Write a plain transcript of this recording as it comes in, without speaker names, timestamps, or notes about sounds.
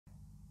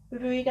Boo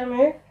Boo, you gonna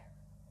move?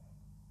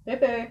 Boo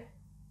Boo.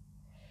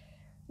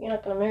 You're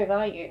not gonna move,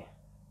 are you?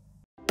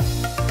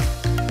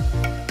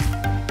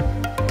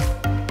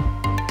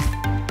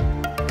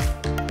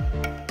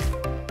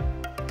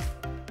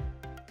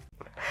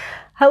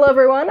 Hello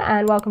everyone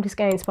and welcome to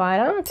Skein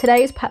Spider.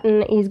 Today's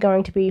pattern is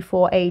going to be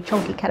for a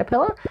chonky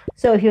caterpillar.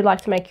 So if you'd like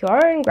to make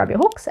your own, grab your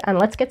hooks and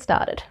let's get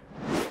started.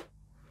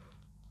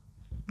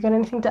 Got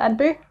anything to add,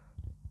 Boo?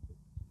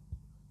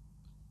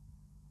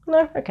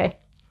 No? Okay.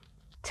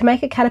 To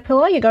make a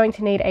caterpillar, you're going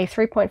to need a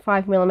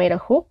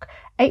 3.5mm hook,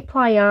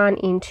 8-ply yarn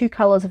in 2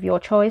 colours of your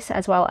choice,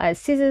 as well as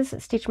scissors,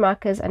 stitch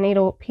markers, a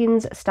needle,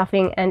 pins,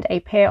 stuffing, and a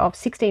pair of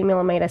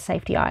 16mm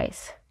safety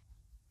eyes.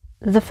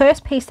 The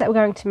first piece that we're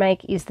going to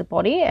make is the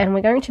body, and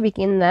we're going to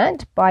begin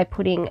that by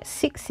putting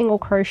 6 single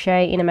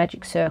crochet in a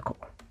magic circle.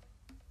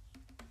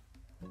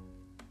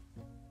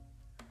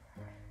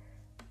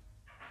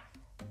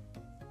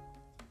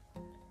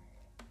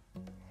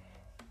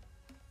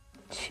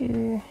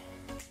 Two,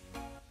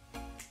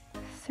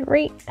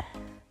 3,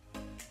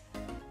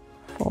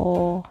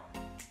 4,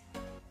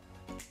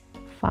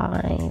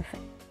 5,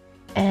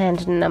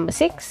 and number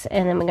 6,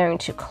 and then we're going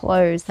to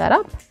close that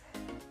up.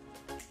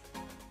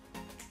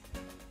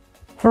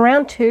 For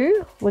round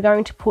 2, we're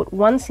going to put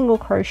 1 single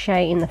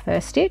crochet in the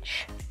first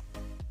stitch,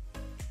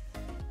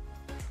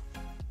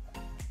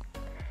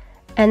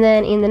 and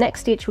then in the next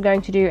stitch we're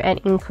going to do an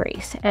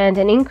increase, and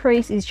an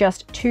increase is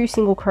just 2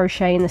 single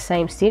crochet in the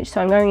same stitch.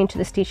 So I'm going into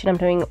the stitch and I'm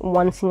doing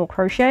 1 single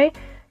crochet,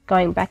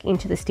 going back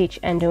into the stitch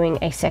and doing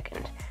a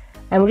second,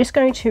 and we're just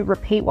going to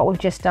repeat what we've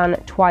just done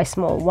twice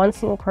more. 1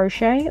 single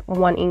crochet,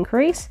 1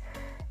 increase,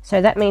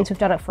 so that means we've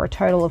done it for a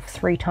total of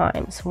 3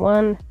 times.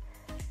 1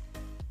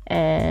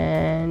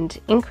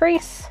 and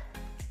increase,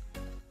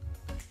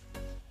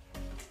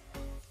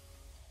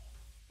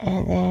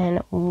 and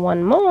then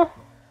 1 more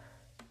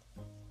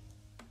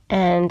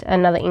and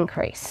another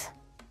increase,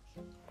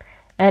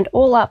 and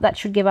all up that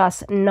should give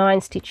us 9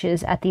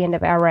 stitches at the end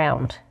of our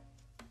round.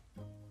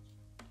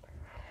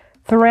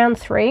 For round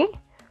 3,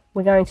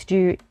 we're going to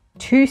do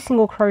 2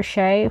 single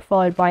crochet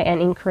followed by an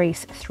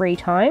increase 3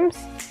 times.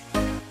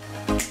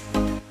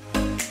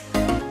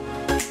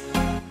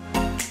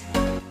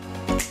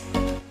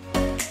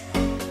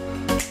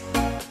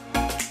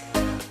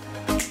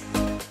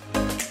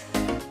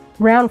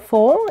 Round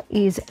 4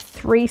 is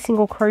 3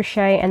 single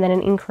crochet and then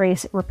an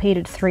increase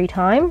repeated 3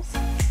 times.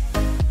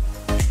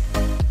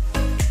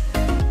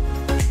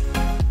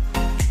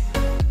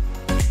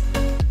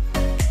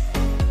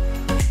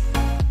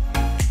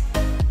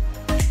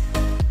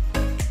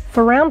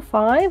 For round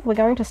 5, we're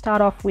going to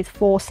start off with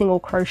 4 single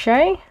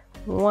crochet,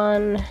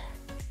 1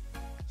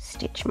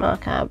 stitch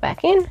marker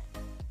back in,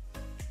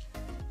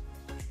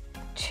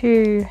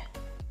 2,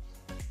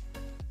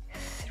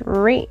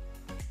 3,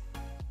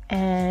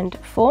 and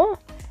 4,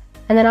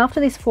 and then after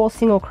this 4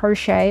 single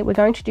crochet we're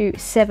going to do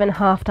 7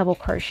 half double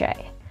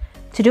crochet.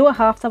 To do a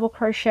half double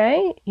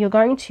crochet, you're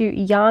going to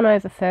yarn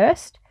over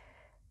first,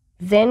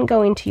 then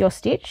go into your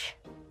stitch.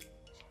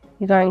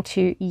 You're going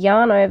to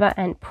yarn over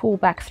and pull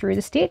back through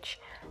the stitch,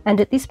 and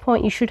at this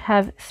point you should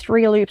have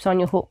 3 loops on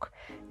your hook.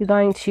 You're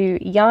going to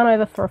yarn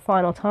over for a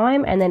final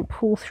time and then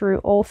pull through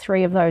all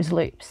 3 of those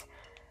loops.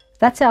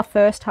 That's our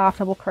first half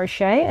double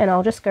crochet, and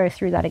I'll just go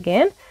through that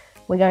again.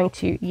 We're going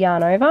to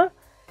yarn over,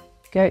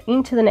 go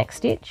into the next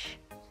stitch,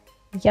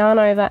 yarn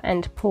over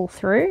and pull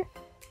through,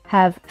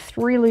 have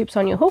 3 loops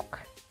on your hook,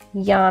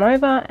 yarn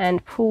over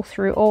and pull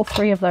through all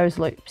 3 of those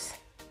loops.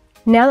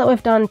 Now that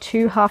we've done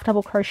 2 half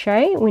double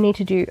crochet, we need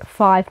to do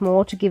 5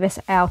 more to give us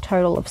our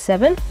total of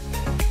 7.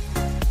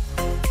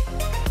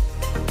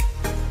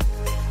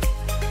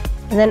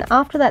 And then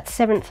after that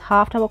 7th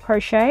half double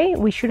crochet,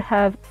 we should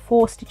have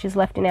 4 stitches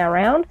left in our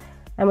round,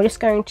 and we're just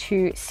going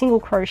to single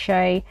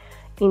crochet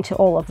into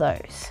all of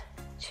those.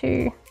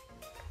 2,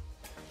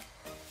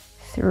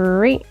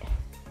 3,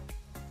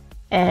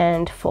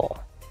 and 4.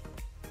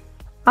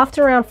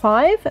 After round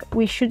 5,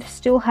 we should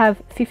still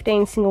have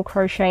 15 single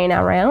crochet in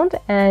our round,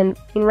 and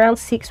in round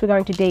 6 we're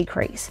going to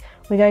decrease.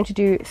 We're going to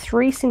do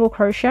 3 single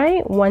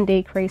crochet, 1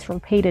 decrease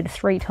repeated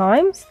 3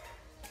 times.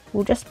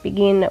 We'll just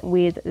begin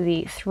with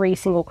the 3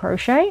 single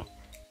crochet.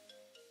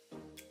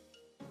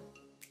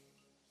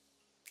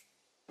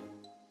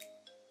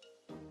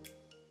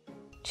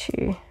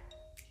 2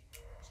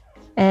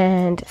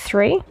 and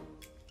 3.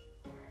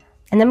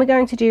 And then we're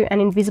going to do an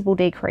invisible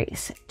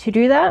decrease. To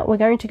do that, we're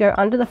going to go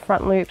under the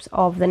front loops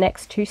of the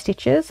next 2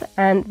 stitches,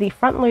 and the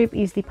front loop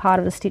is the part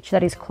of the stitch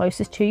that is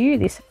closest to you,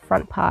 this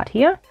front part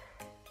here.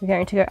 We're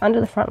going to go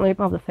under the front loop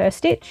of the first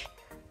stitch,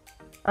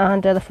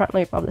 under the front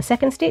loop of the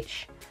second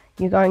stitch.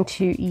 You're going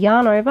to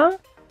yarn over,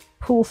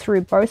 pull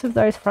through both of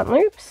those front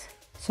loops,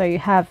 so you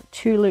have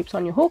 2 loops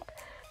on your hook.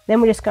 Then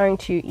we're just going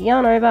to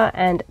yarn over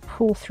and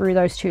pull through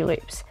those 2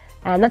 loops.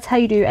 And that's how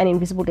you do an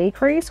invisible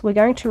decrease. We're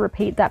going to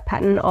repeat that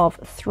pattern of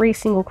 3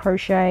 single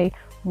crochet,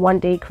 1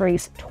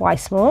 decrease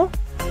twice more.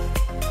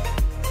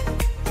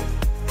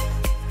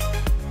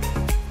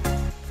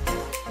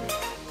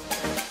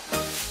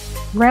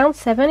 Round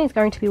 7 is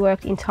going to be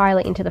worked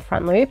entirely into the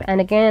front loop, and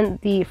again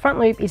the front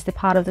loop is the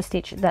part of the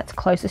stitch that's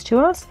closest to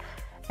us,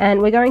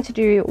 and we're going to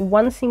do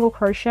 1 single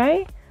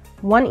crochet,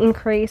 1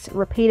 increase,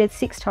 repeated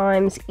 6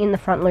 times in the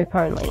front loop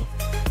only.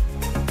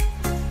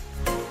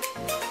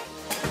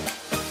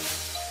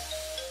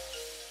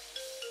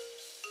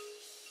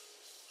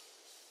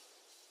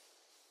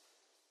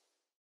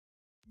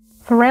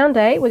 For round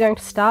 8, we're going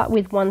to start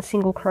with 1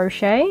 single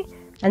crochet,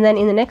 and then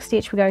in the next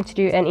stitch we're going to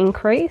do an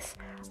increase.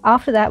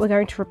 After that we're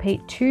going to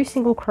repeat 2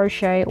 single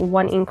crochet,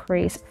 1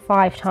 increase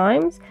 5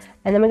 times,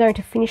 and then we're going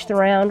to finish the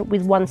round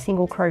with 1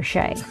 single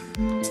crochet.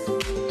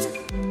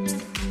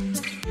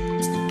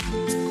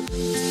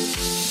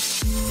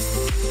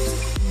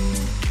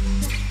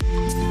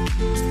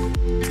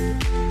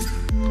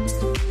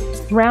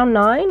 Round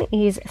 9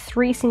 is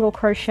 3 single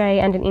crochet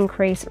and an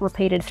increase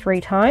repeated 3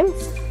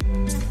 times.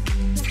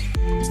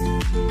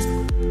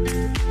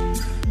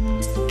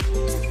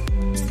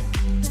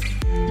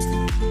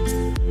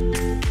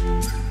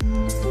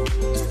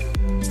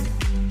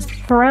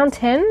 For round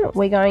 10,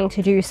 we're going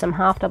to do some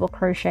half double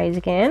crochets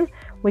again.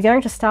 We're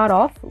going to start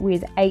off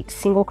with 8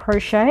 single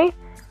crochet,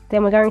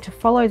 then we're going to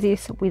follow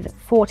this with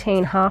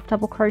 14 half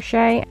double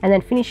crochet, and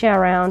then finish our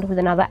round with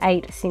another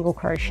 8 single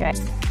crochet.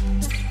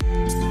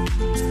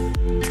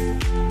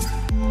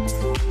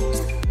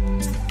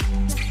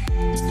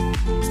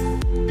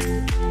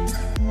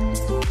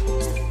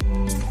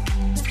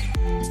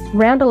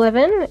 Round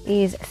 11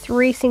 is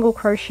 3 single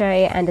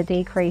crochet and a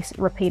decrease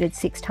repeated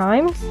 6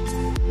 times.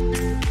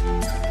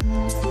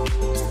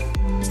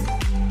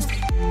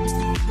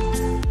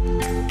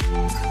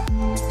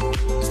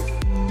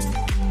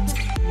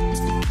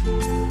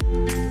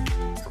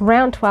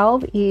 Round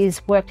 12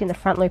 is worked in the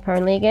front loop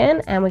only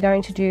again, and we're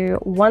going to do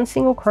 1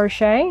 single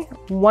crochet,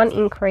 1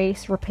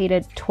 increase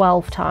repeated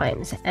 12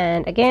 times,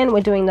 and again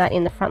we're doing that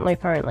in the front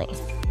loop only.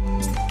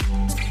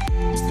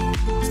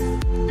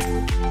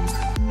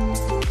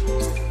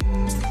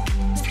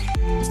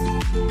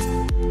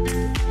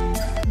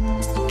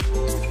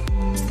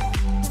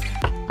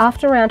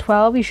 After round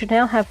 12 you should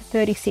now have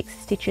 36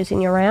 stitches in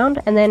your round,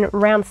 and then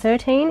round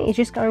 13 is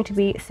just going to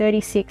be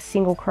 36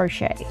 single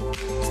crochet.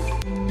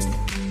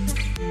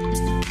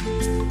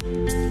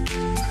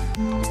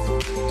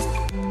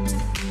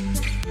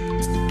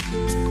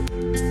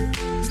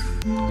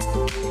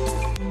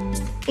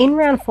 In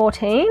round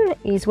 14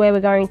 is where we're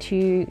going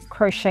to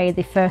crochet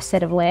the first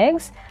set of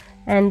legs,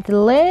 and the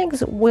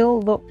legs will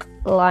look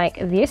like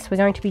this. We're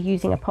going to be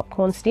using a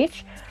popcorn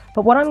stitch,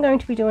 but what I'm going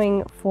to be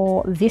doing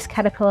for this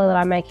caterpillar that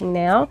I'm making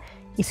now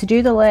is to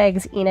do the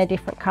legs in a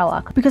different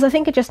colour, because I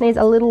think it just needs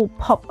a little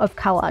pop of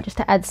colour just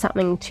to add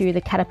something to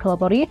the caterpillar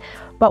body.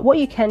 But what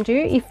you can do,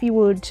 if you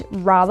would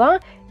rather,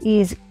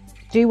 is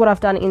do what I've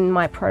done in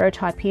my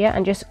prototype here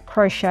and just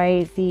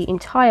crochet the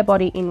entire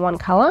body in one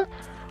colour.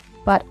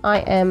 But I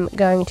am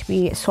going to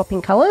be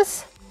swapping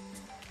colours.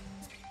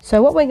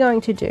 So what we're going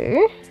to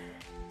do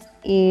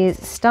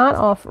is start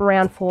off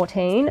round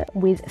 14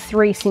 with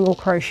 3 single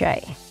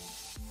crochet.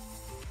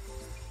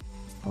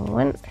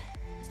 1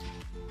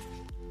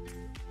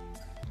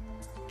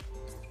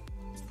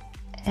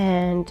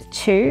 and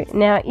 2.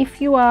 Now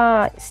if you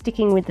are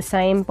sticking with the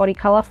same body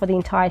colour for the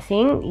entire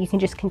thing, you can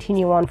just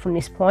continue on from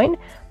this point,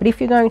 but if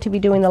you're going to be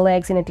doing the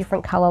legs in a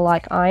different colour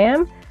like I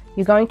am,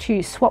 you're going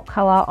to swap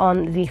colour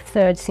on the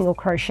 3rd single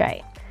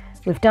crochet.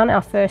 We've done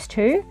our first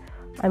 2.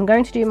 I'm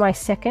going to do my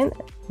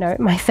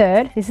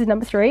 3rd, this is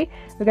number 3.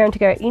 We're going to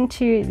go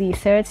into the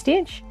 3rd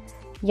stitch,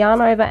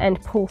 yarn over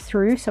and pull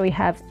through so we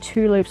have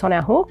 2 loops on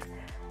our hook.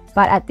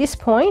 But at this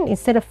point,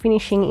 instead of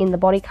finishing in the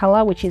body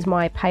colour, which is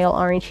my pale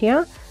orange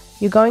here,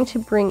 you're going to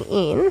bring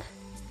in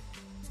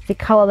the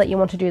colour that you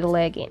want to do the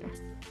leg in.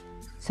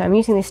 So I'm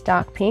using this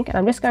dark pink, and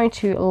I'm just going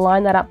to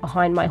line that up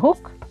behind my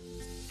hook.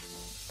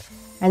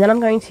 And then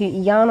I'm going to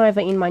yarn over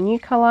in my new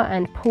colour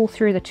and pull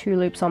through the 2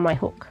 loops on my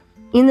hook.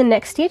 In the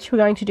next stitch we're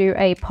going to do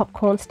a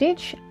popcorn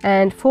stitch,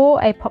 and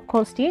for a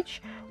popcorn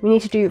stitch we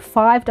need to do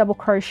 5 double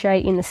crochet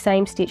in the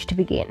same stitch to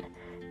begin.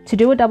 To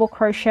do a double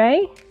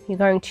crochet you're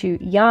going to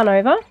yarn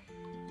over,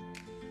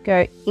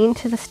 go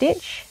into the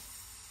stitch,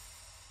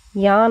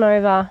 yarn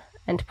over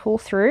and pull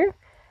through,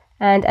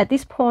 and at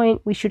this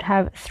point we should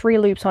have 3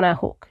 loops on our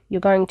hook.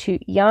 You're going to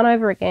yarn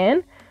over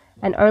again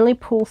and only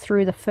pull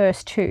through the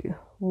first 2.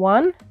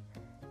 1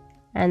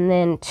 and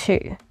then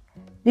 2.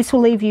 This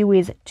will leave you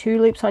with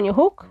 2 loops on your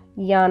hook,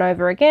 yarn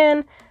over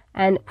again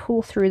and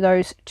pull through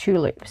those 2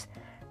 loops.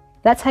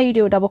 That's how you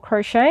do a double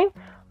crochet.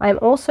 I'm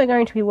also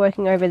going to be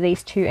working over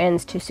these 2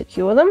 ends to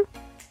secure them.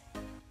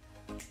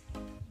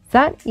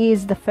 That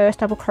is the first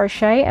double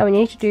crochet, and we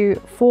need to do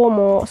 4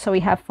 more so we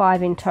have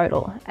 5 in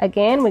total.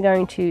 Again, we're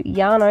going to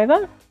yarn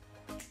over,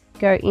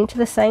 go into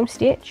the same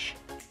stitch,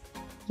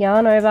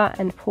 yarn over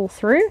and pull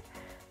through.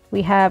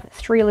 We have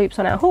 3 loops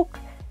on our hook,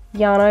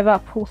 yarn over,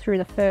 pull through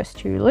the first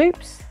 2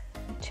 loops,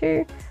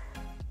 2.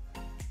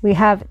 We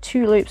have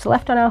 2 loops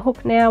left on our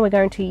hook now. We're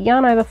going to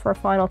yarn over for a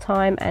final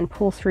time and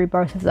pull through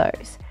both of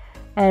those.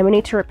 And we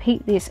need to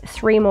repeat this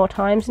 3 more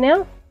times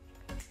now.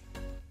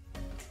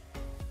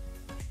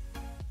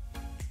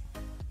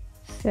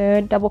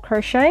 third double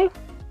crochet,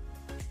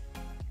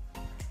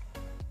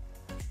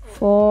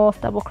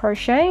 fourth double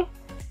crochet.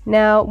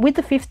 Now with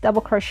the fifth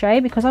double crochet,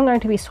 because I'm going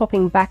to be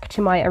swapping back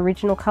to my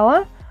original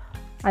color,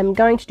 I'm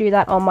going to do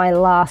that on my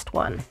last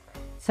one.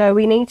 So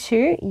we need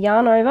to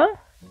yarn over,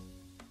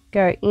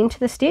 go into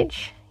the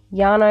stitch,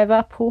 yarn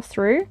over, pull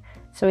through.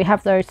 So we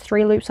have those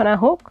 3 loops on our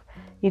hook.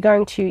 You're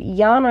going to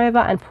yarn over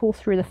and pull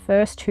through the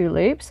first 2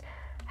 loops.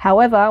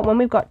 However, when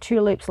we've got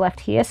 2 loops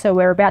left here, so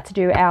we're about to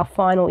do our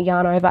final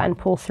yarn over and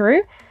pull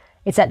through,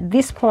 it's at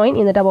this point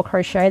in the double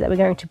crochet that we're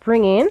going to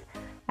bring in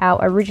our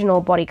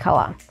original body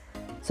color.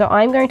 So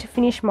I'm going to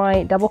finish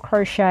my double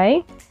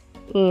crochet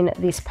in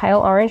this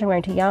pale orange. I'm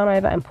going to yarn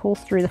over and pull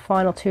through the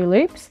final 2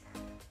 loops.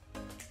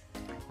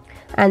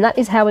 And that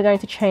is how we're going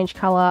to change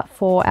color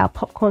for our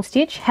popcorn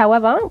stitch.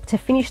 However, to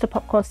finish the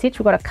popcorn stitch,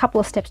 we've got a couple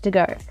of steps to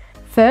go.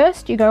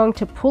 First, you're going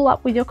to pull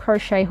up with your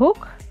crochet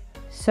hook,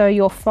 so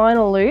your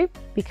final loop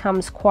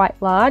becomes quite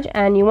large,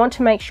 and you want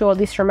to make sure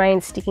this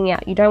remains sticking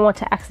out. You don't want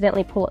to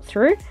accidentally pull it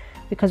through,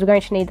 because we're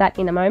going to need that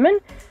in a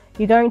moment.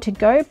 You're going to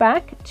go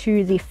back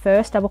to the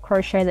first double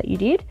crochet that you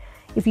did.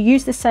 If you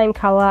use the same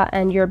color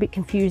and you're a bit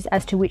confused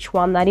as to which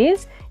one that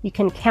is, you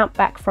can count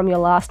back from your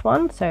last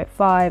one. So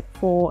 5,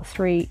 4,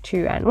 3,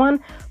 2, and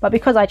 1. But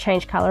because I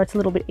changed color, it's a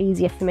little bit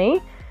easier for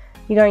me.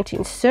 You're going to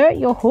insert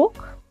your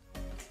hook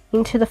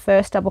into the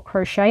first double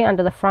crochet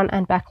under the front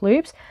and back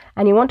loops,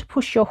 and you want to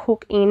push your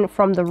hook in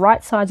from the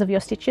right sides of your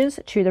stitches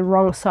to the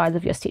wrong sides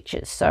of your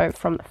stitches. So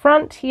from the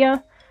front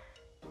here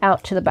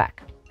out to the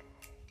back.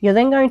 You're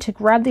then going to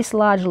grab this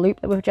large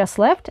loop that we've just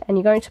left, and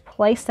you're going to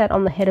place that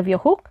on the head of your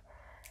hook.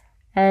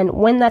 And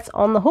when that's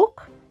on the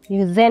hook,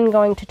 you're then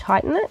going to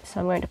tighten it. So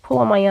I'm going to pull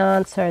on my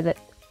yarn so that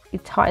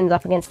it tightens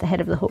up against the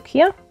head of the hook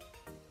here.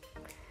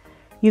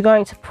 You're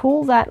going to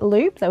pull that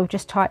loop that we've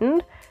just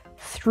tightened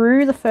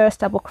through the first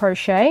double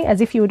crochet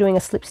as if you were doing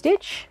a slip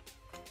stitch.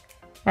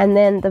 And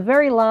then the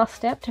very last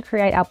step to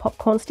create our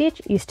popcorn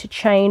stitch is to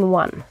chain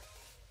 1.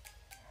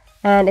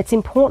 And it's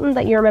important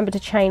that you remember to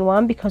chain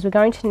 1, because we're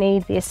going to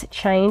need this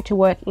chain to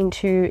work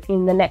into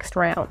in the next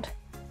round.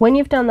 When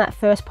you've done that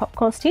first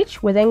popcorn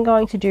stitch, we're then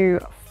going to do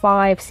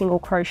 5 single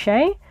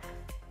crochet.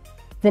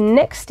 The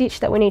next stitch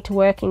that we need to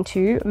work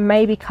into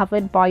may be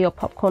covered by your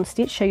popcorn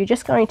stitch, so you're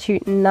just going to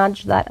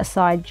nudge that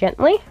aside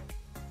gently.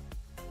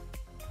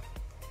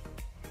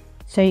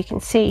 So you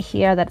can see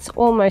here that it's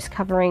almost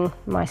covering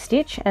my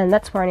stitch, and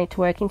that's where I need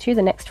to work into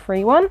the next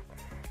free one.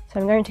 So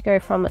I'm going to go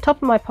from the top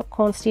of my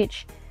popcorn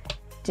stitch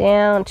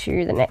down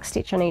to the next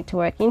stitch I need to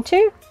work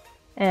into,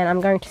 and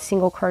I'm going to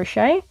single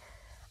crochet.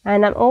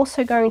 And I'm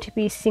also going to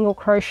be single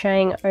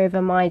crocheting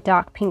over my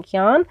dark pink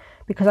yarn,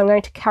 because I'm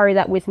going to carry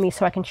that with me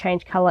so I can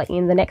change color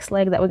in the next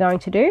leg that we're going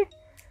to do.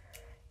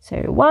 So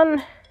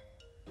 1,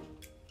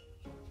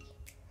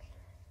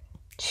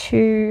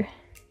 2,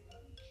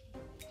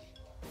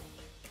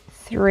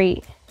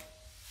 3,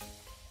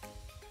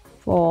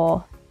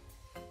 4,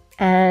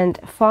 and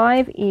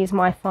 5 is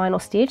my final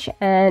stitch.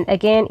 And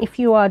again, if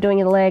you are doing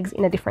your legs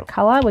in a different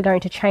color, we're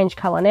going to change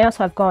color now.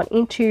 So I've gone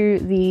into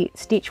the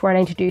stitch where I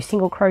need to do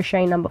single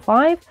crochet number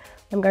 5.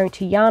 I'm going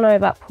to yarn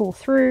over, pull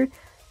through,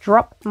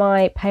 drop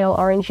my pale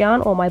orange yarn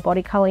or my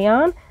body color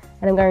yarn,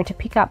 and I'm going to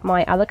pick up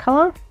my other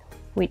color,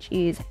 which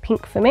is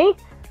pink for me.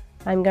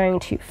 I'm going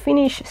to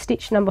finish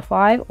stitch number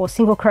 5 or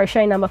single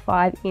crochet number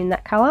 5 in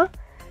that color,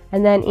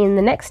 and then in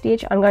the next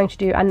stitch I'm going to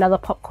do another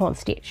popcorn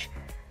stitch.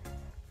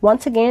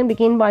 Once again,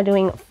 begin by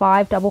doing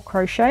 5 double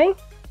crochet.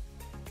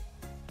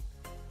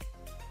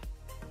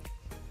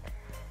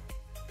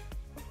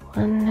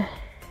 1,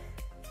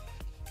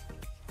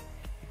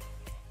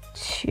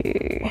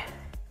 2,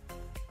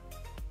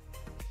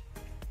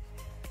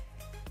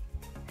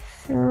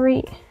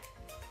 3,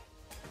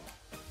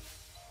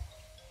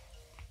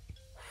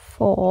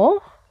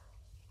 4,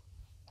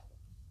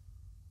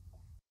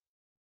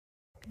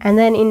 and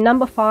then in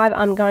number 5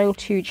 I'm going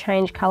to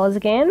change colors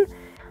again.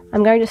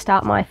 I'm going to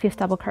start my 5th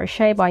double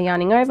crochet by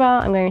yarning over.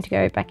 I'm going to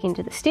go back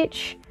into the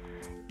stitch,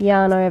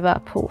 yarn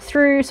over, pull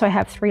through, so I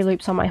have 3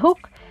 loops on my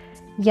hook,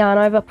 yarn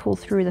over, pull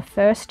through the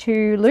first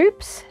 2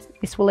 loops.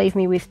 This will leave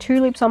me with 2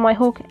 loops on my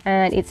hook,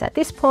 and it's at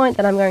this point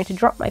that I'm going to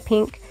drop my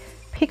pink,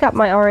 pick up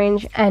my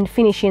orange, and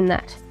finish in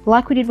that.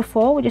 Like we did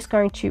before, we're just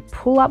going to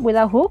pull up with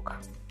our hook,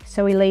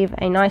 so we leave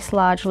a nice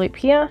large loop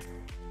here,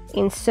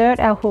 insert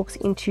our hooks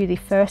into the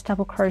first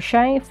double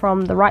crochet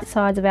from the right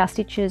sides of our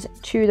stitches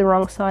to the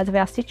wrong sides of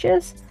our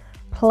stitches,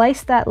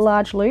 place that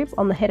large loop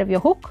on the head of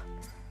your hook,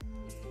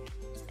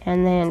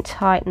 and then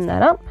tighten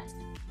that up,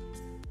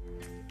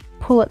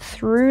 pull it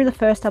through the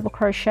first double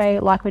crochet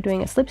like we're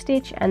doing a slip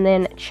stitch, and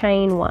then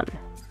chain 1.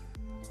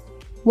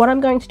 What I'm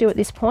going to do at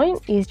this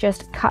point is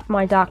just cut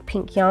my dark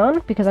pink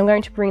yarn, because I'm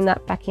going to bring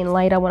that back in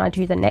later when I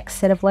do the next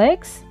set of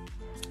legs.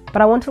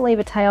 But I want to leave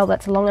a tail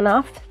that's long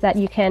enough that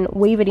you can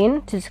weave it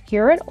in to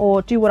secure it,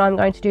 or do what I'm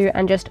going to do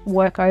and just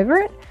work over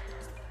it.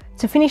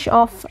 To finish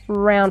off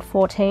round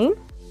 14,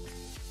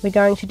 we're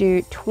going to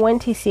do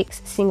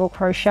 26 single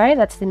crochet.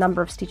 That's the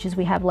number of stitches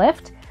we have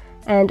left.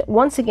 And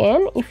once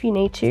again, if you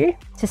need to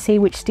see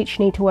which stitch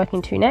you need to work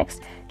into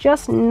next,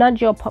 just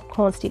nudge your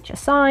popcorn stitch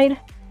aside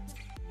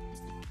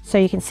so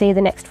you can see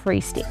the next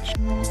free stitch.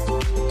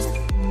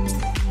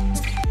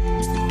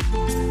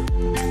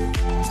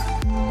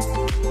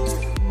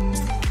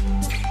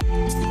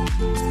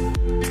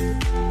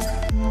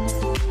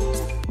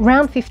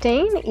 Round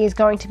 15 is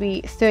going to be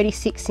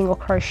 36 single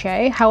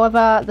crochet.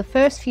 However, the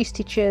first few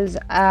stitches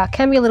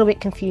can be a little bit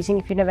confusing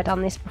if you've never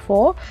done this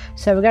before,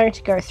 so we're going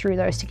to go through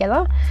those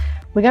together.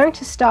 We're going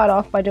to start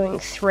off by doing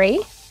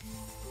 3,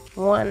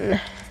 1,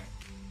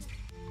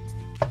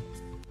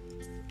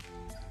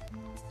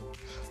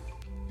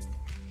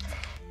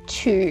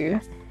 2,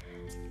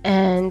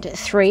 and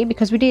 3,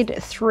 because we did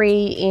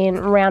 3 in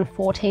round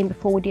 14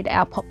 before we did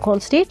our popcorn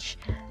stitch.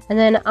 And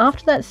then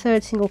after that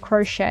third single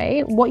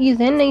crochet, what you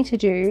then need to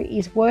do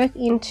is work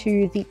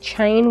into the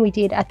chain we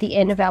did at the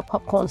end of our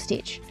popcorn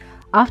stitch.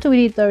 After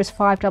we did those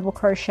 5 double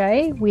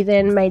crochet, we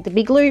then made the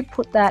big loop,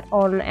 put that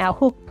on our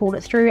hook, pulled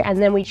it through,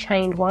 and then we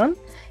chained 1.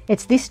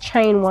 It's this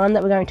chain 1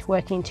 that we're going to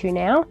work into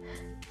now.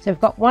 So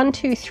we've got 1,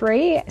 2,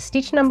 3.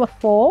 Stitch number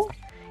 4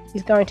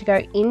 is going to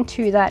go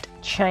into that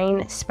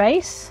chain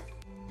space,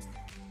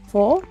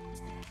 4.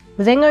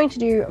 We're then going to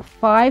do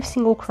 5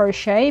 single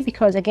crochet,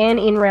 because again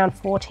in round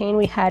 14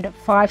 we had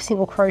 5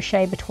 single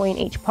crochet between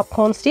each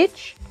popcorn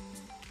stitch.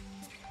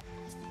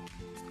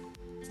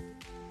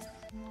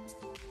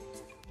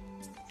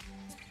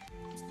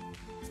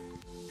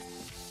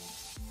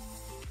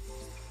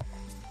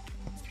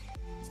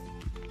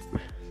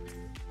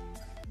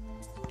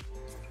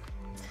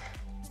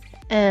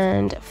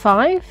 And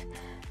 5.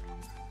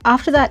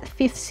 After that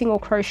 5th single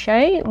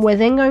crochet, we're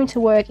then going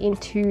to work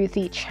into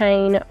the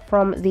chain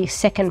from the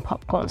second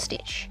popcorn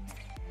stitch.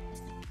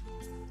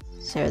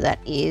 So that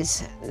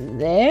is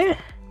there.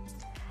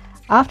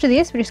 After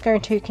this, we're just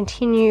going to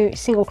continue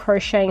single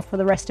crocheting for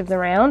the rest of the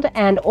round,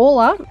 and all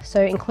up,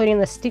 so including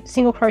the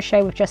single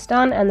crochet we've just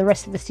done and the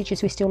rest of the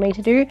stitches we still need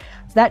to do,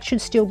 that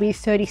should still be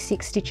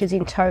 36 stitches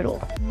in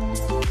total.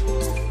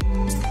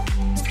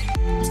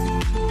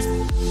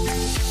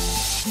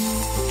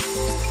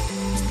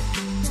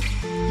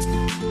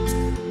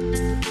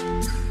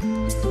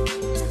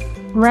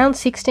 Round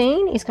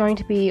 16 is going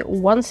to be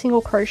 1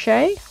 single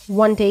crochet,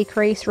 1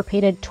 decrease,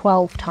 repeated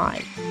 12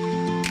 times.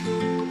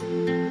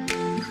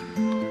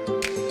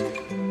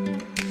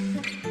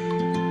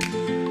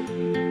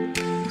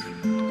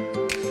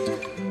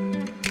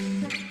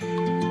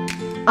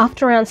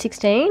 After round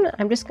 16,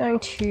 I'm just going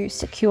to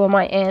secure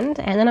my end,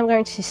 and then I'm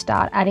going to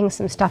start adding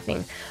some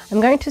stuffing. I'm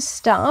going to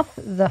stuff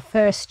the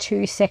first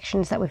 2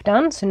 sections that we've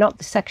done, so not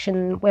the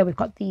section where we've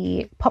got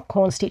the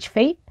popcorn stitch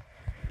feet.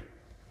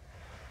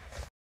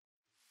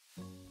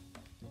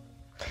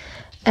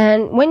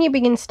 And when you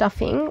begin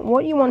stuffing,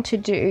 what you want to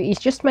do is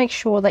just make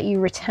sure that you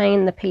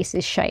retain the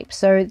piece's shape.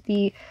 So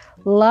the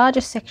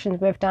larger sections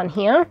we've done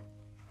here,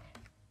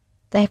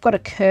 they've got a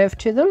curve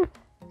to them,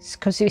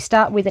 because we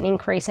start with an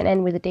increase and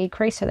end with a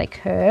decrease, so they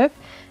curve,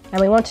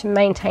 and we want to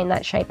maintain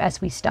that shape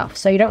as we stuff.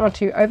 So you don't want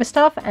to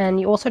overstuff, and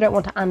you also don't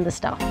want to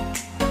understuff.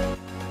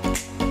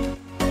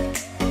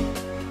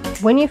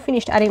 When you've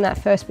finished adding that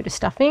first bit of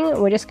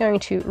stuffing, we're just going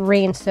to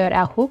reinsert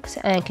our hooks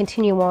and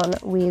continue on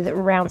with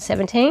round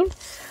 17.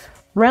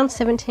 Round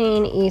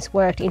 17 is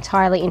worked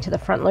entirely into the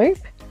front loop,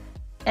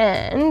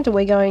 and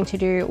we're going to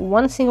do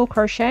 1 single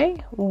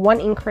crochet, 1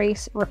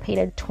 increase,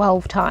 repeated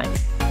 12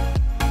 times.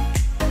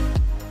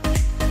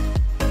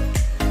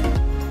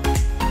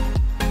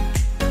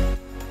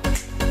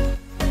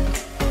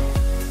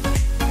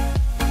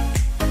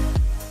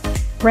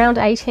 Round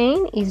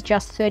 18 is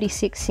just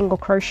 36 single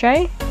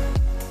crochet.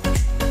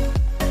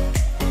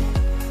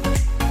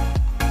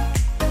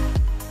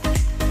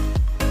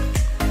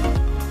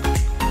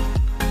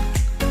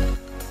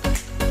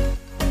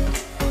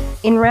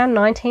 In round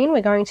 19,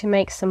 we're going to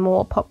make some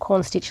more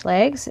popcorn stitch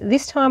legs.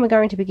 This time we're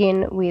going to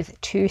begin with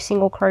 2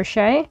 single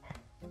crochet,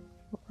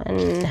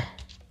 1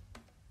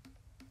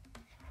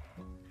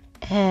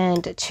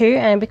 and 2,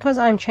 and because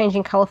I'm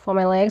changing color for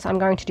my legs, I'm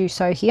going to do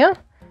so here.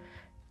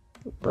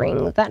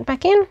 Bring that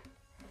back in,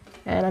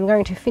 and I'm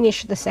going to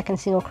finish the second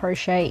single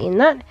crochet in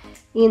that.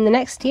 In the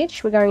next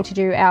stitch, we're going to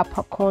do our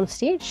popcorn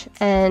stitch,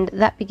 and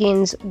that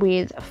begins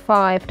with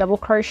 5 double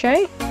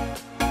crochet.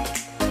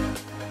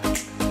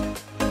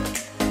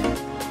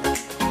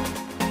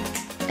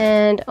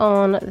 And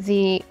on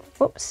the,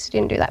 oops,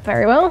 didn't do that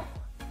very well.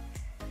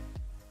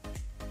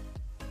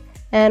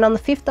 And on the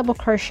 5th double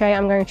crochet,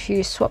 I'm going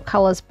to swap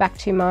colors back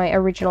to my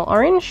original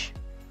orange.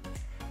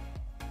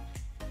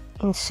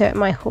 Insert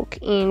my hook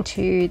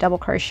into double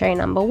crochet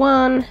number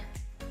 1,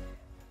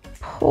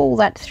 pull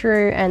that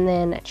through, and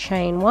then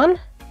chain 1.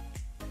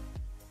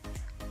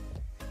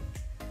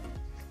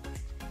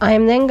 I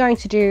am then going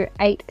to do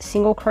 8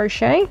 single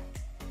crochet.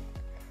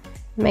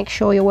 Make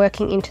sure you're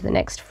working into the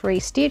next free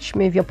stitch.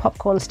 Move your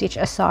popcorn stitch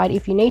aside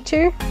if you need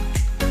to.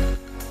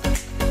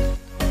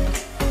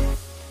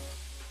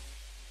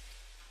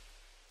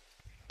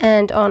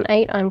 And on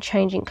 8, I'm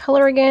changing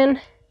color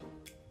again.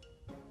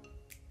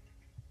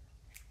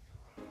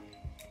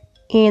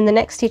 In the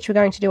next stitch, we're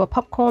going to do a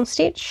popcorn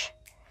stitch.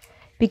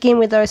 Begin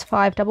with those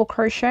 5 double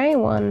crochet,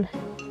 1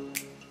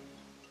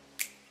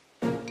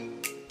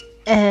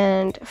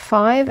 and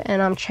 5,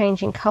 and I'm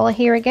changing color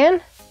here again.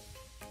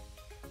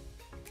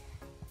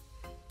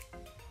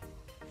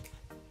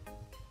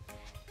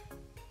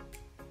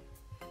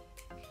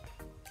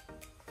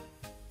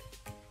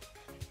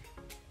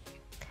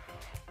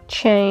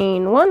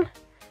 Chain 1,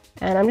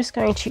 and I'm just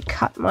going to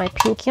cut my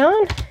pink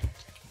yarn.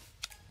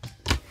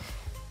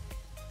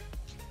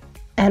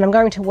 And I'm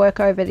going to work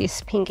over this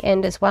pink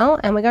end as well,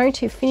 and we're going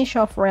to finish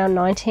off round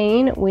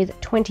 19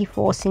 with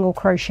 24 single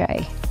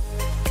crochet.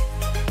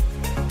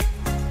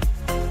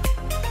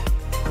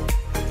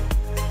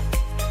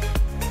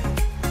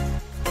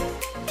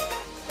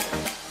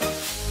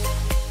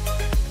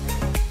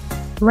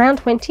 Round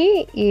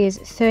 20 is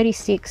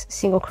 36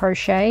 single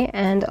crochet,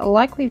 and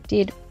like we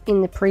did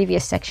in the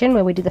previous section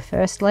where we did the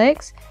first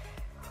legs,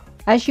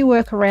 as you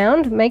work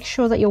around, make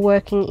sure that you're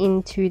working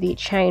into the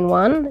chain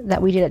 1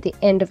 that we did at the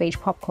end of each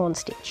popcorn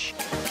stitch.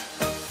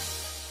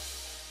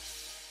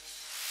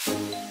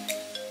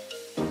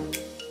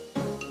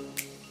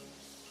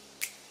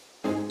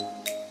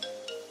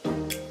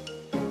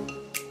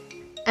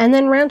 And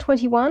then round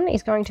 21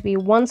 is going to be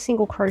 1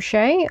 single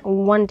crochet,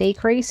 1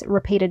 decrease,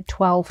 repeated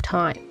 12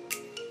 times.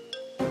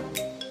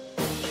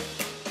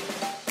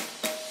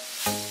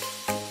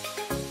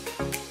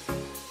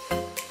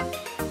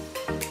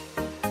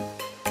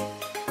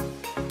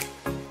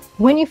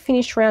 When you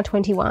finish round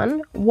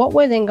 21, what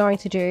we're then going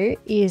to do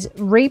is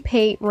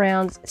repeat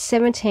rounds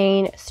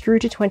 17 through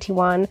to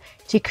 21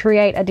 to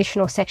create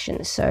additional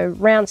sections. So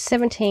round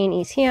 17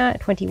 is here,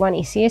 21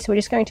 is here, so we're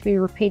just going to be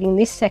repeating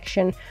this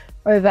section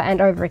over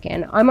and over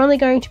again. I'm only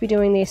going to be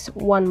doing this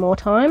one more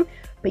time,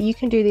 but you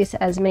can do this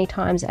as many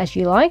times as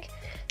you like.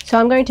 So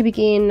I'm going to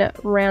begin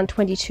round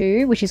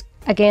 22, which is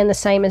again the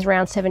same as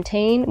round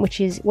 17,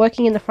 which is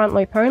working in the front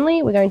loop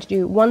only. We're going to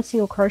do 1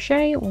 single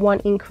crochet, 1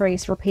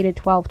 increase, repeated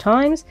 12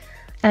 times.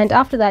 And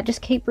after that,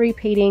 just keep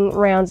repeating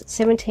rounds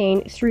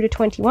 17 through to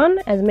 21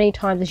 as many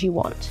times as you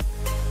want.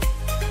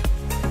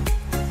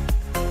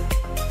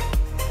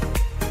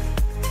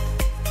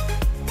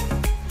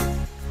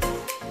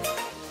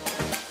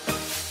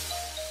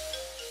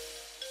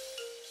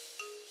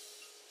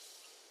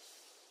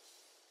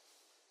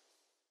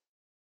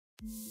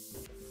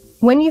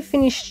 When you've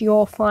finished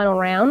your final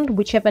round,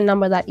 whichever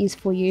number that is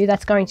for you,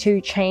 that's going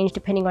to change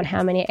depending on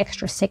how many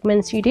extra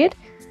segments you did.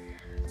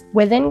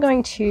 We're then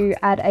going to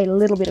add a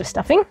little bit of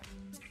stuffing.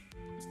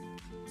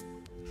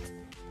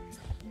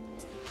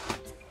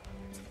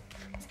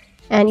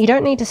 And you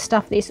don't need to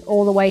stuff this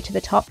all the way to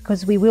the top,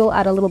 because we will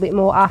add a little bit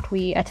more after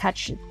we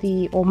attach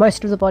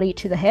most of the body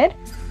to the head.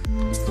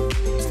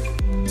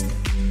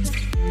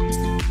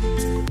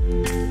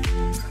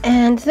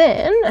 And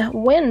then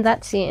when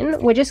that's in,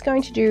 we're just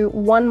going to do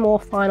one more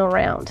final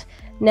round.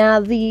 Now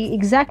the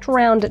exact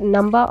round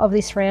number of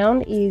this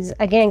round is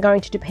again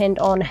going to depend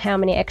on how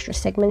many extra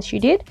segments you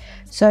did.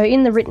 So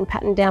in the written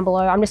pattern down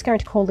below, I'm just going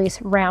to call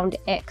this round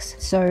X.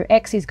 So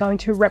X is going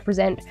to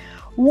represent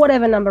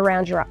whatever number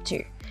rounds you're up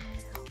to.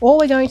 All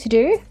we're going to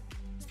do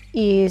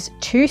is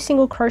 2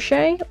 single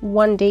crochet,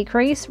 1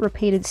 decrease,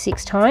 repeated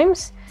 6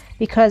 times.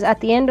 Because at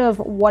the end of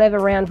whatever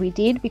round we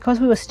did, because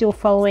we were still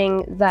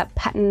following that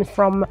pattern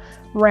from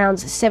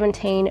rounds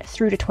 17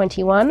 through to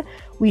 21,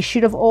 we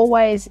should have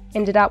always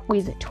ended up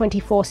with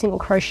 24 single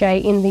crochet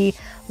in the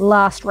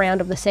last round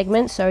of the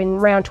segment. So in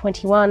round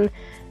 21,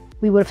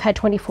 we would have had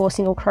 24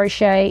 single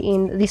crochet.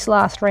 In this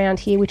last round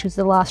here, which was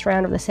the last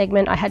round of the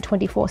segment, I had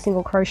 24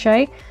 single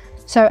crochet.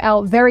 So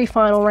our very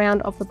final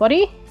round of the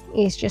body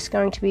is just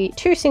going to be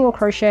 2 single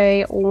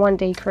crochet, 1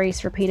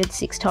 decrease, repeated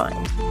 6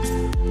 times.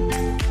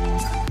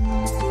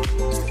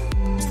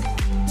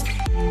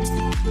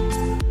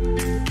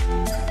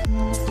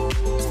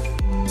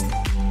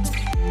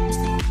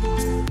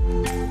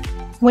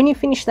 When you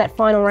finish that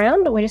final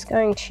round, we're just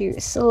going to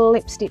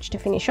slip stitch to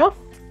finish off.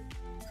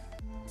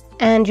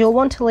 And you'll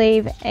want to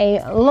leave a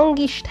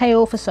longish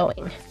tail for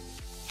sewing.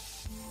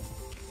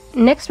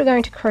 Next we're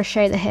going to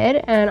crochet the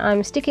head, and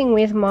I'm sticking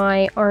with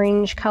my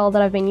orange colour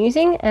that I've been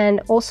using, and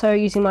also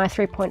using my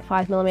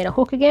 3.5mm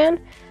hook again.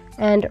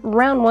 And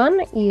round 1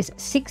 is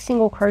 6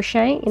 single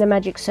crochet in a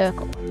magic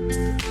circle.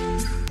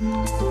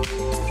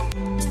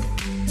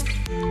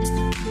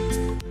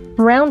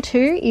 Round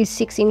 2 is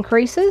 6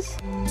 increases.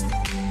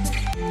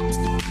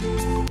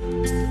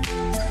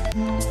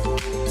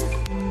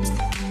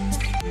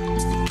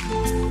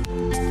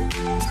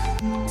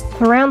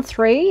 For round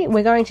 3,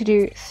 we're going to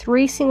do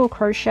 3 single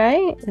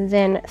crochet,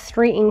 then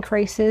 3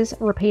 increases,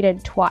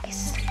 repeated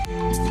twice.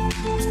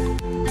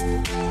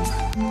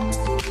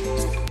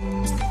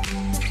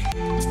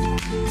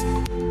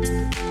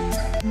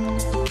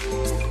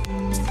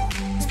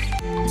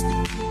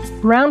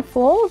 Round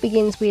 4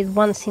 begins with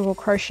 1 single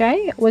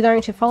crochet. We're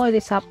going to follow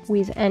this up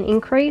with an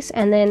increase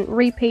and then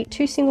repeat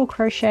 2 single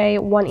crochet,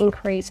 1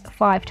 increase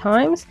 5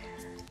 times,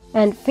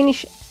 and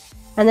finish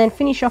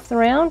off the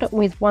round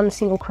with 1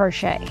 single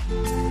crochet.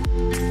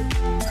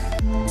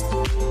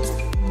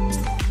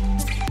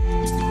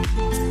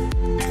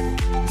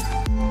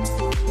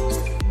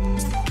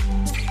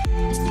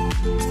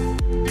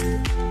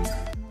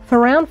 For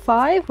round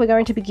 5, we're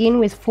going to begin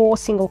with 4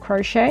 single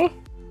crochet.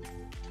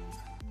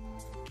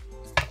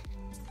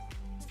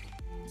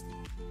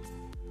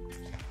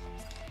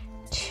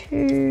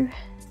 2,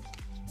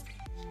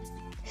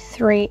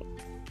 3,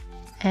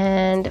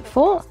 and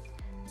 4.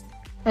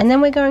 And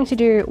then we're going to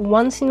do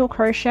 1 single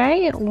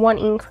crochet, 1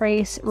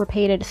 increase,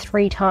 repeated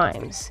 3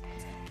 times.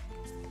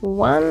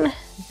 1,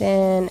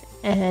 then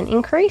an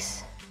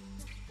increase,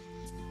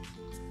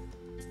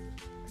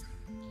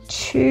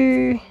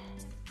 2,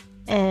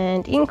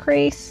 and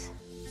increase,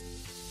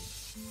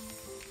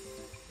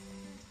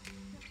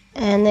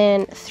 and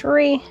then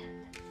 3,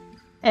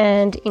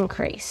 and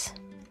increase.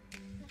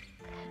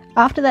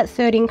 After that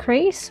third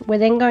increase, we're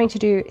then going to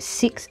do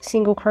 6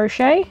 single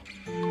crochet.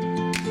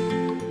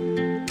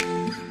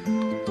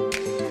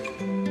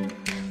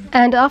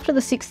 And after the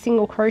 6th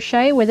single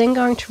crochet, we're then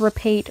going to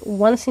repeat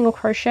 1 single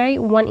crochet,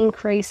 1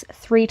 increase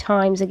 3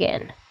 times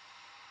again.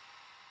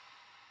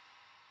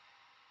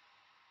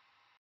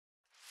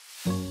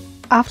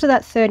 After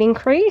that third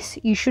increase,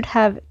 you should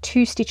have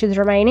 2 stitches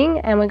remaining,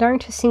 and we're going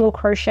to single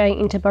crochet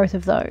into both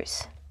of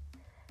those.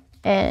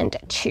 And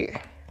 2.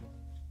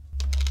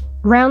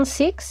 Round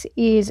 6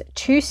 is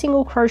 2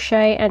 single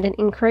crochet and an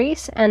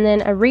increase, and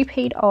then a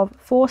repeat of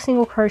 4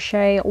 single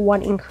crochet,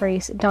 1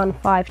 increase done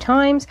 5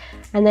 times,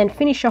 and then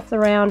finish off the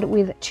round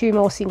with 2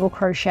 more single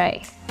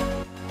crochet.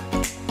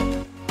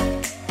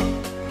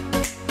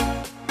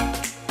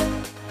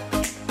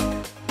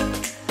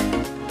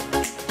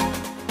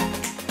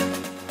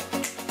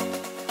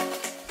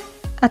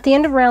 At the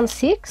end of round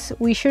 6,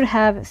 we should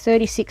have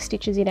 36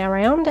 stitches in our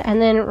round, and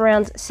then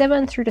rounds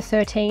 7 through to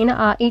 13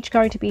 are each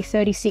going to be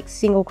 36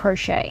 single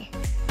crochet.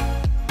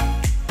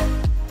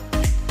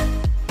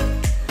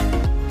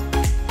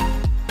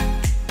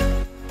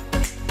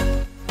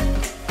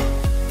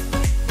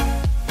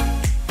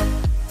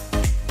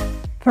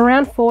 For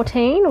round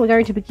 14, we're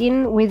going to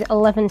begin with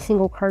 11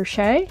 single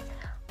crochet.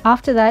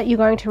 After that, you're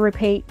going to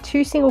repeat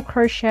 2 single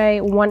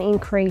crochet, 1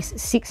 increase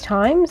 6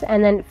 times,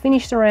 and then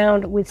finish the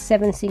round with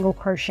 7 single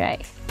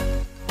crochet.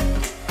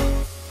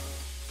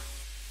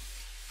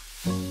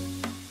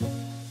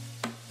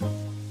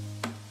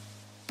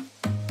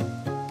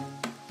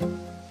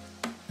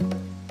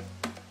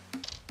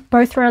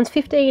 Both rounds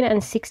 15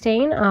 and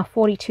 16 are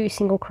 42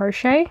 single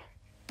crochet.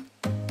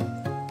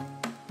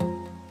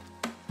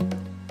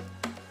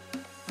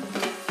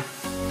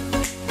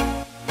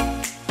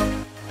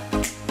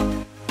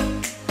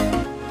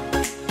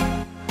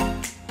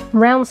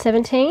 Round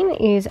 17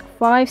 is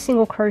 5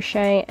 single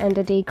crochet and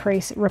a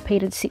decrease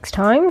repeated 6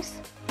 times.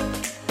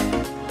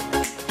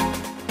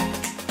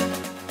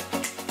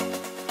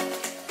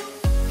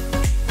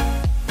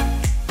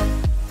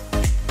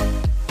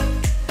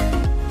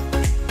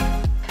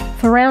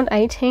 For round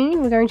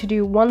 18, we're going to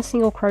do 1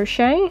 single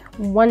crochet,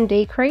 1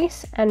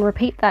 decrease, and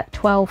repeat that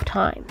 12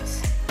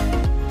 times.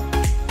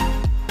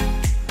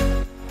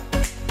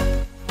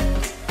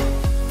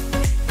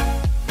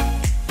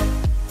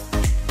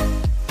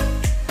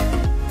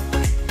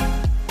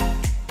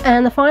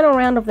 And the final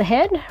round of the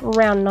head,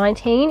 round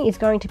 19, is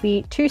going to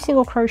be 2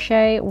 single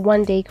crochet,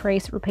 1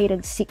 decrease,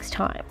 repeated 6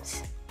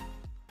 times.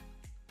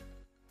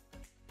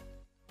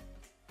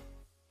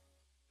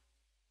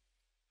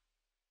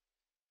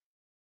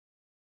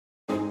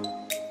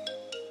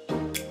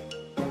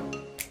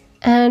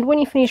 And when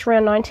you finish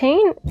round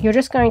 19, you're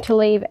just going to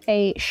leave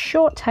a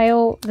short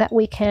tail that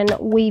we can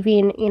weave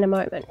in a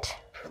moment.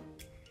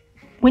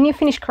 When you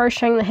finish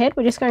crocheting the head,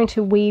 we're just going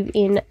to weave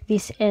in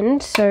this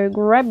end, so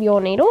grab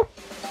your needle.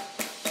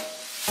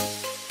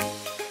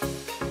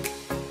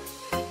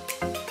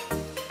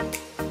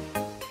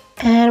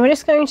 And we're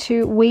just going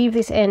to weave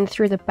this end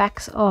through the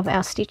backs of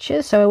our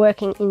stitches, so we're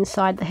working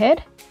inside the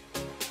head.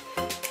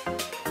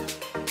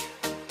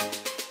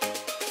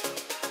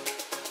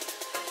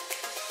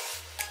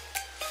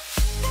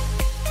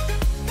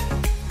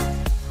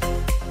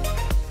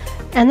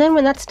 And then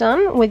when that's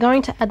done, we're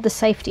going to add the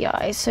safety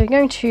eyes. So you're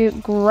going to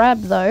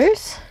grab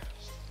those.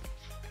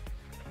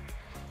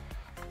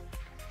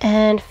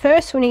 And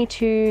first we need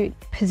to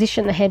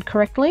position the head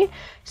correctly.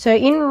 So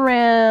in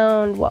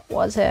round,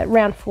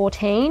 round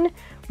 14,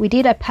 we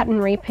did a pattern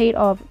repeat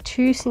of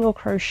 2 single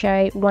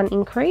crochet, 1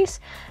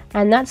 increase.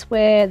 And that's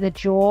where the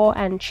jaw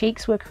and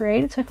cheeks were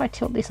created. So if I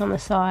tilt this on the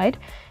side,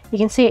 you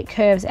can see it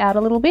curves out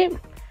a little bit.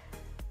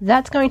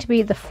 That's going to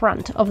be the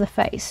front of the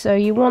face. So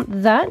you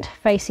want that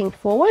facing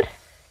forward.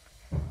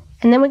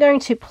 And then we're going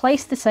to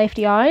place the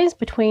safety eyes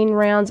between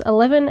rounds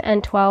 11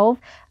 and 12,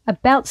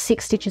 about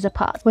 6 stitches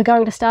apart. We're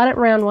going to start at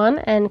round 1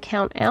 and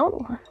count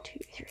out 1, 2,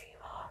 3,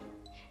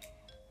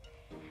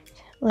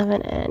 4,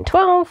 11 and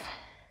 12.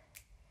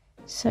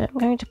 So I'm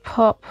going to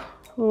pop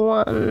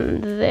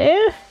 1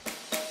 there.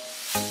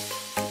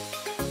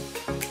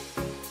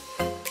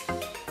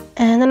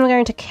 And then we're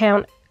going to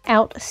count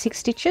out 6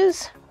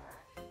 stitches.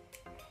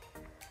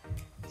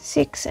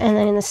 6, and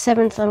then in the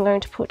 7th I'm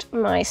going to put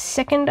my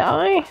second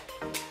eye.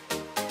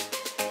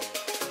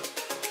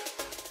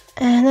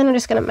 And then I'm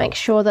just going to make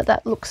sure that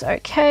that looks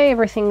okay,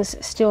 everything's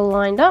still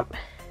lined up.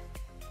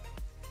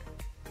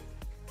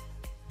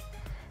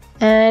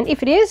 And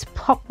if it is,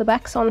 pop the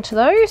backs onto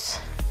those.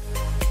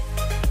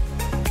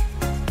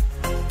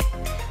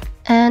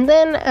 And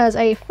then as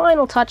a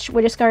final touch,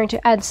 we're just going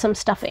to add some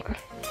stuffing.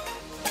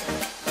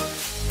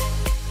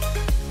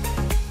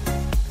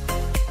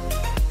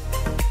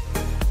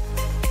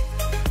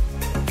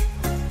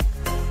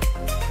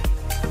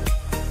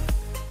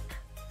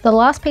 The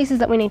last pieces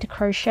that we need to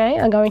crochet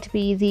are going to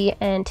be the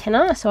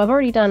antenna. So I've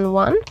already done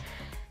one,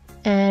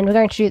 and we're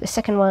going to do the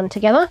second one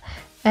together.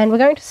 And we're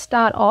going to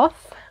start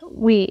off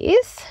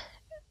with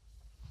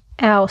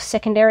our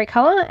secondary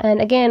color.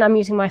 And again, I'm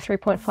using my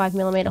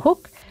 3.5mm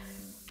hook.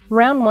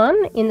 Round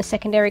 1 in the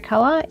secondary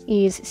color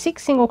is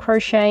 6 single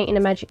crochet in a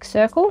magic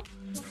circle.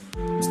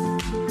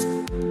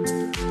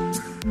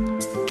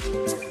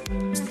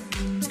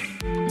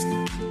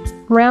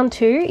 Round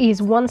 2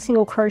 is 1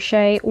 single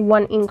crochet,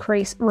 1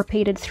 increase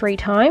repeated 3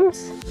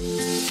 times.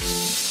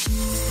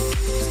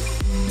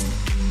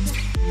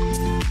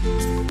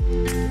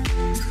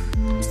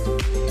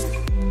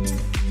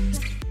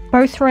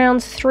 Both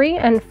rounds 3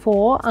 and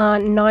 4 are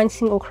 9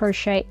 single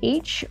crochet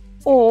each,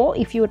 or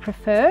if you would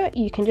prefer,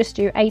 you can just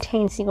do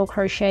 18 single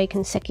crochet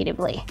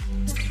consecutively.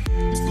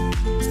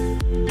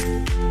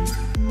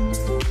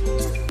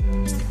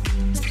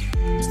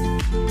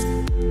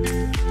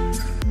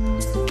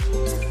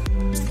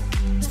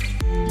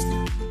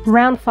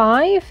 Round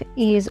 5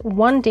 is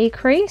 1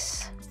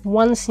 decrease,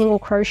 1 single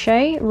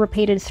crochet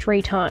repeated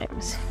 3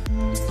 times.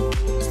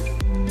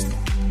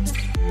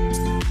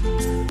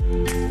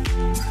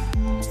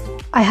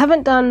 I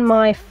haven't done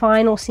my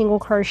final single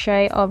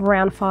crochet of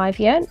round 5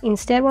 yet.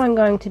 Instead, what I'm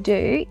going to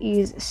do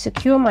is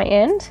secure my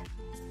end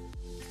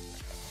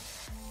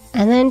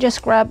and then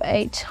just grab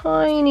a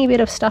tiny bit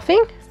of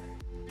stuffing,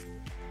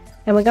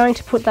 and we're going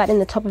to put that in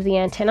the top of the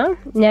antenna.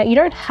 Now, you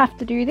don't have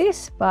to do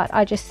this, but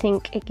I just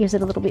think it gives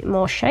it a little bit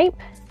more shape.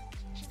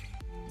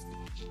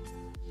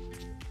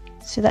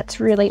 So that's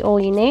really all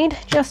you need,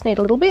 just need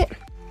a little bit.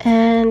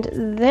 And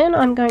then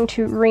I'm going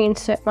to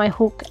reinsert my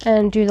hook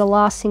and do the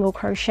last single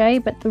crochet,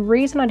 but the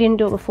reason I didn't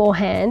do it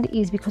beforehand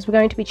is because we're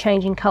going to be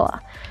changing color.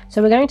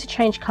 So we're going to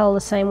change color the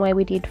same way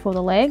we did for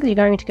the legs. You're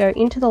going to go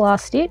into the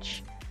last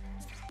stitch,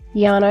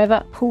 yarn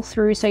over, pull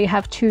through so you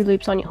have 2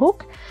 loops on your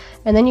hook,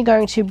 and then you're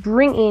going to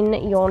bring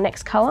in your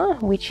next color,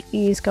 which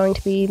is going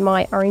to be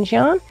my orange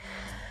yarn.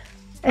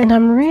 And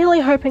I'm really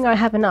hoping I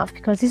have enough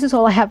because this is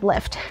all I have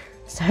left.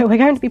 So we're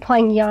going to be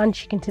playing yarn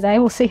chicken today.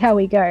 We'll see how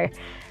we go.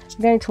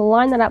 I'm going to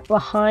line that up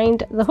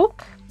behind the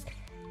hook,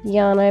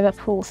 yarn over,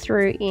 pull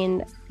through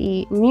in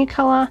the new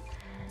color,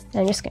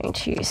 and I'm just going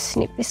to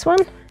snip this one.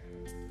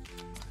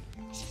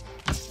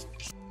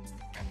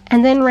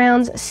 And then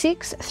rounds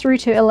 6 through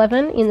to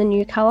 11 in the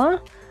new color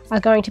are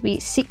going to be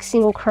 6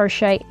 single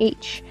crochet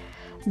each.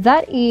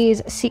 That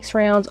is 6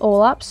 rounds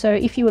all up, so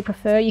if you would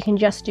prefer, you can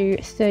just do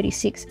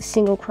 36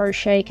 single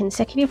crochet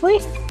consecutively.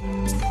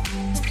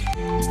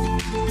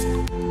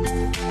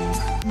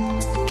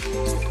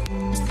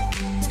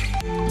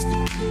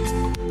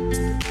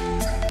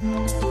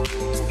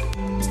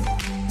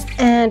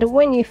 And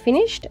when you've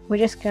finished, we're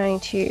just going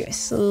to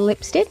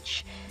slip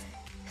stitch.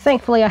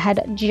 Thankfully I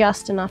had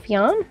just enough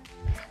yarn,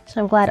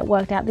 so I'm glad it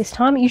worked out this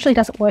time. It usually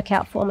doesn't work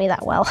out for me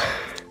that well.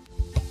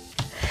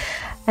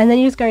 And then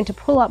you're just going to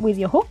pull up with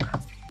your hook,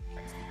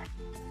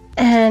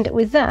 and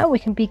with that we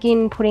can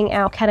begin putting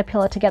our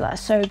caterpillar together.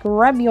 So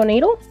grab your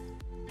needle,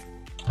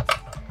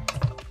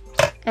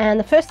 and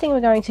the first thing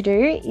we're going to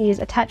do is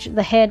attach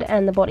the head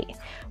and the body.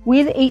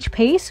 With each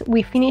piece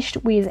we finished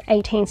with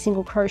 18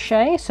 single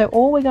crochet, so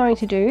all we're going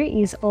to do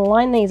is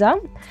line these up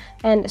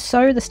and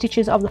sew the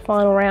stitches of the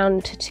final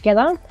round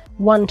together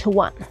 1 to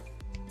 1.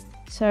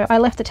 So I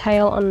left the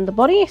tail on the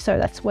body, so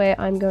that's where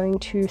I'm going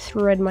to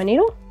thread my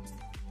needle.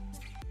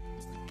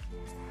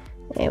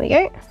 There we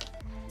go.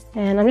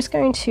 And I'm just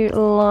going to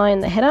line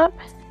the head up,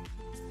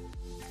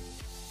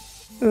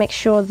 make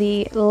sure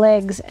the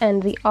legs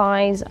and the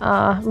eyes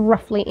are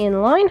roughly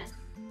in line.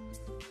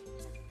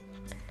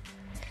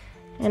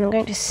 And I'm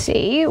going to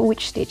see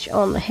which stitch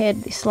on the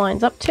head this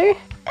lines up to.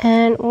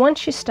 And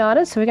once you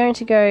started, so we're going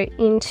to go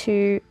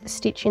into the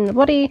stitch in the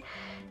body,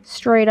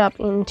 straight up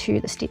into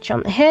the stitch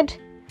on the head,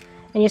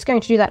 and you're just going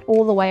to do that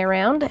all the way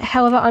around.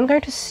 However, I'm going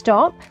to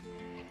stop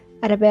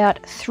at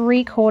about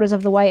 3/4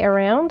 of the way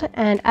around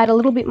and add a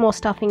little bit more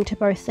stuffing to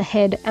both the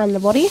head and the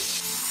body.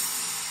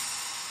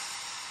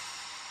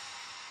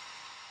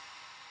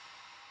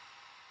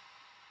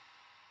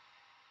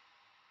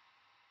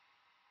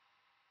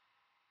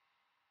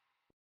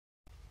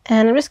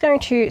 And I'm just going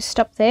to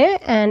stop there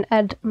and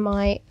add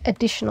my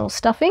additional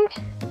stuffing.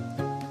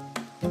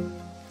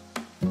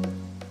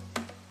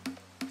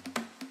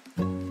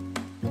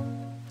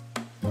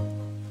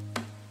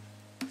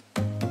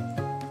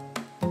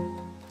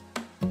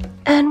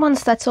 And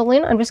once that's all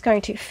in, I'm just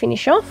going to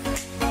finish off.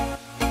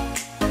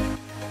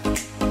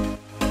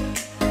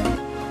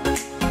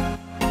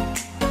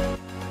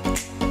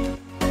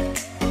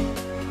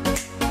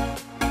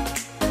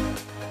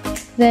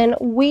 Then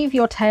weave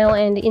your tail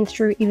end in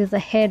through either the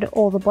head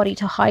or the body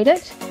to hide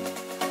it.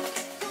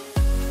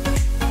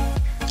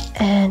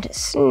 And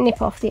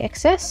snip off the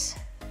excess.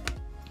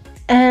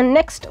 And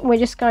next we're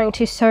just going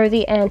to sew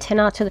the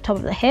antenna to the top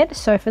of the head.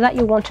 So for that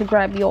you'll want to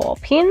grab your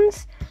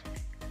pins,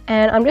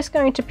 and I'm just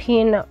going to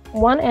pin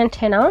one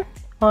antenna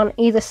on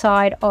either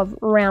side of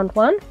round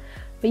one,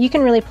 but you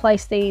can really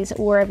place these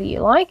wherever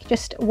you like,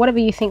 just whatever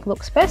you think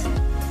looks best.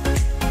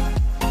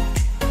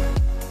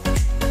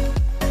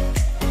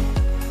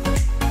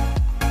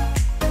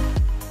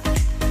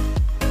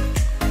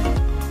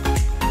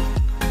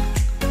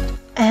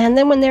 And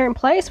then when they're in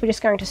place, we're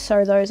just going to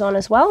sew those on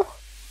as well.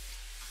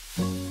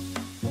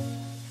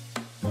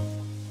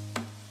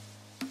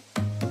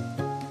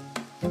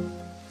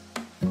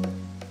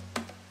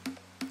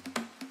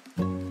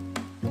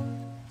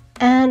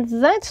 And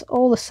that's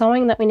all the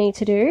sewing that we need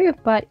to do,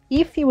 but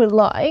if you would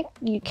like,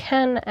 you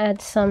can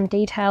add some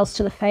details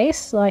to the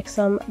face, like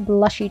some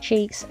blushy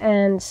cheeks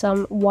and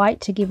some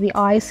white to give the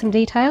eyes some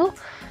detail.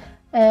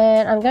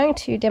 And I'm going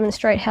to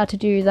demonstrate how to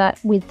do that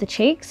with the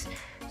cheeks.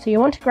 So you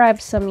want to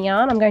grab some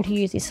yarn. I'm going to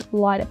use this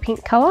lighter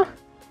pink colour.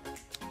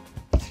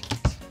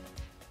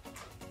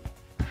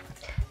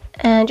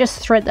 And just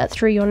thread that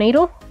through your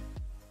needle.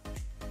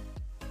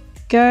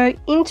 Go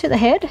into the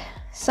head,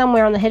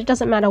 somewhere on the head, it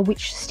doesn't matter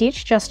which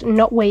stitch, just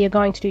not where you're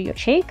going to do your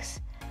cheeks.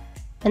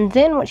 And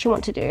then what you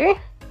want to do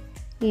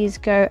is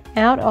go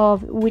out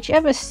of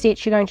whichever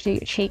stitch you're going to do your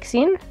cheeks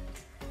in.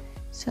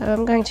 So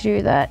I'm going to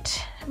do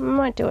that, I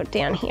might do it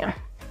down here.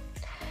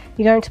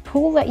 You're going to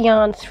pull that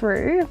yarn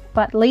through,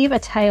 but leave a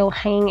tail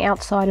hanging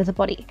outside of the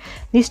body.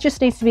 This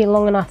just needs to be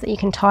long enough that you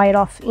can tie it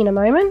off in a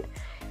moment.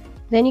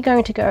 Then you're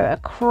going to go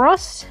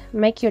across,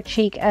 make your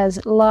cheek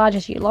as large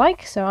as you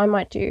like. So I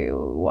might do,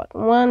 what,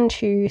 1,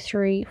 2,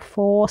 3,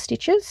 4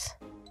 stitches.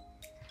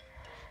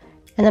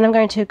 And then I'm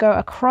going to go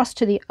across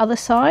to the other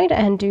side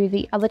and do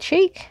the other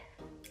cheek.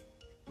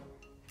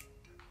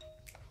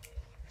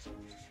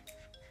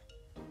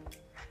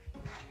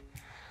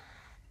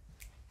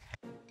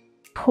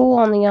 Pull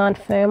on the yarn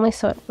firmly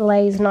so it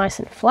lays nice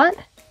and flat.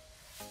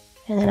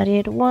 And then I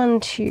did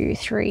 1, 2,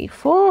 3,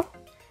 4.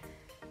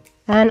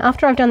 And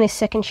after I've done this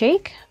second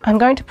cheek, I'm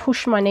going to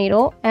push my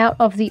needle out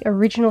of the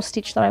original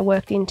stitch that I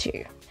worked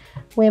into,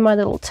 where my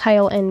little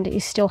tail end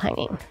is still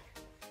hanging.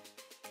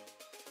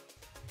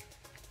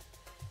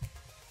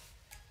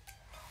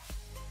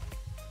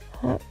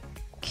 Oh,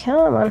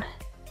 come on.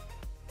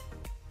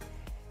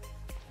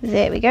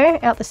 There we go,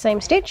 out the same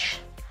stitch.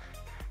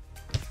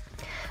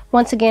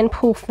 Once again,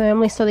 pull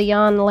firmly so the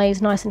yarn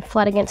lays nice and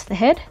flat against the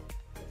head.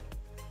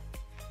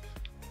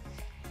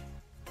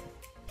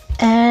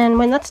 And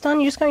when that's done,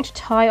 you're just going to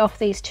tie off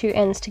these two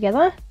ends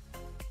together.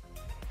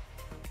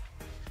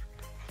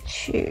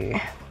 2,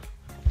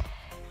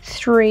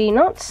 3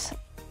 knots.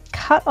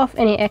 Cut off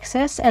any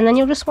excess, and then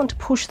you'll just want to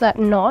push that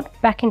knot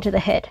back into the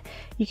head.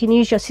 You can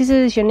use your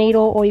scissors, your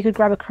needle, or you could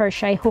grab a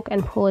crochet hook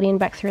and pull it in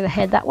back through the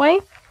head that way.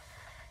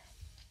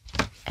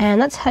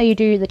 And that's how you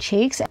do the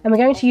cheeks. And we're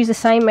going to use the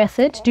same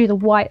method to do the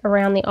white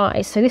around the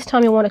eyes. So this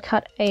time you'll want to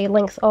cut a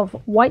length of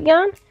white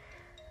yarn.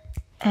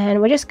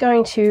 And we're just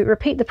going to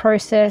repeat the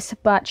process,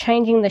 but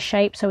changing the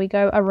shape so we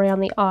go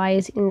around the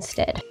eyes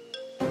instead.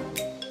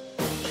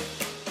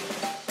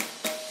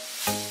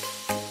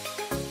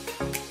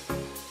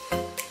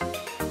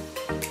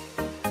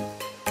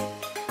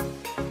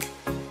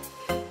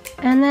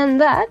 And then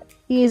that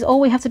is all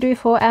we have to do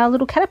for our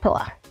little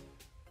caterpillar.